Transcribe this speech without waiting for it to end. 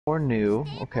Or new.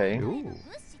 Okay. Ooh.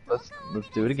 Let's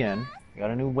do it again. Got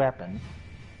a new weapon.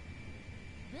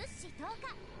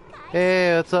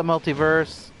 Hey, what's up,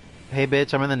 multiverse? Hey,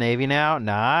 bitch, I'm in the Navy now.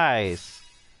 Nice.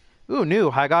 Ooh,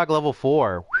 new Hygog level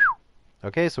 4.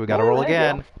 Okay, so we gotta Oh, roll there you go.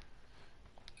 again.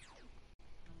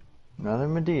 Another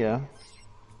Medea.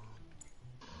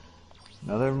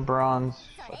 Another bronze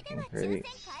fucking crate.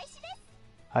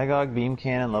 Hygog beam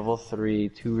cannon level 3,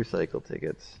 2 recycle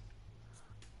tickets.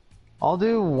 I'll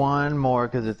do one more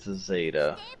because it's a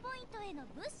Zeta.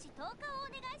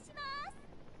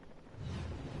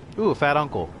 Ooh, fat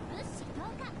uncle.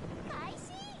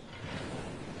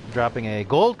 Dropping a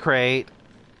gold crate.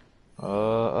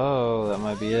 Oh, that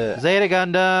might be it. Zeta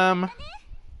Gundam.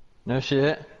 No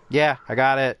shit. Yeah, I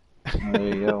got it. Oh,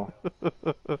 there you go.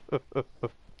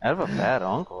 I have a fat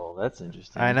uncle. That's I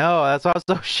interesting. know. That's why I was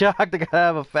so shocked. I gotta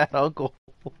have a fat uncle.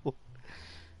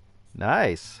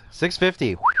 Nice.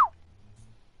 650.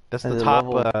 That's the Is it top.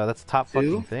 level That's the top fucking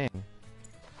 2? thing.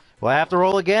 Well, I have to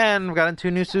roll again. I've gotten 2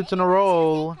 new suits in a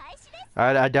row.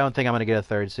 I don't think I'm gonna get a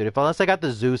third suit, unless I got the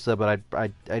Zeusa. But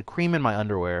I'd cream in my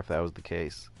underwear if that was the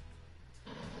case.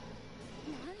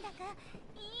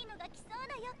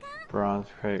 Bronze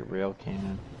crate, rail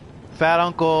cannon. Fat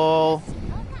uncle.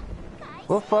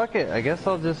 Well, fuck it. I guess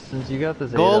I'll just, since you got the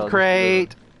Zeta, Gold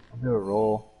crate. I'll do a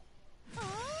roll.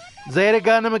 Zeta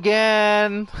Gundam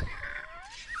again.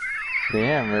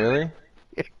 Damn, really?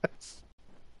 Yes.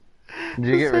 Did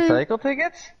you get recycle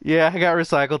tickets? Yeah, I got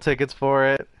recycle tickets for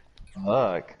it.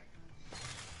 Fuck.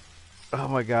 Oh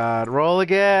my god. Roll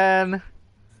again.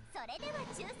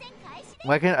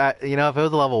 Why can't I, you know, if it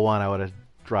was a level 1, I would have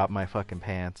dropped my fucking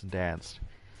pants and danced.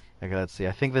 Okay, let's see.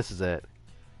 I think this is it.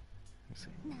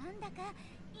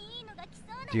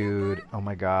 Dude, oh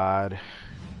my god.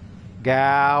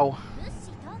 Gow.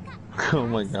 Oh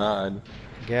my god.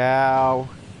 Gow.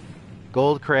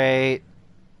 Gold crate.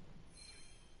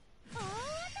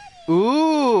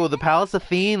 Ooh, the Palace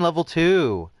Athene level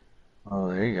 2. Oh,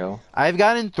 there you go. I've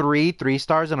gotten 3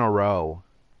 stars in a row.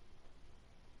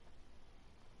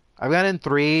 I've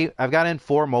gotten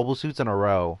 4 mobile suits in a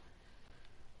row.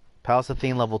 Palace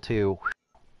Athene level 2.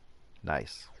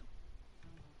 Nice.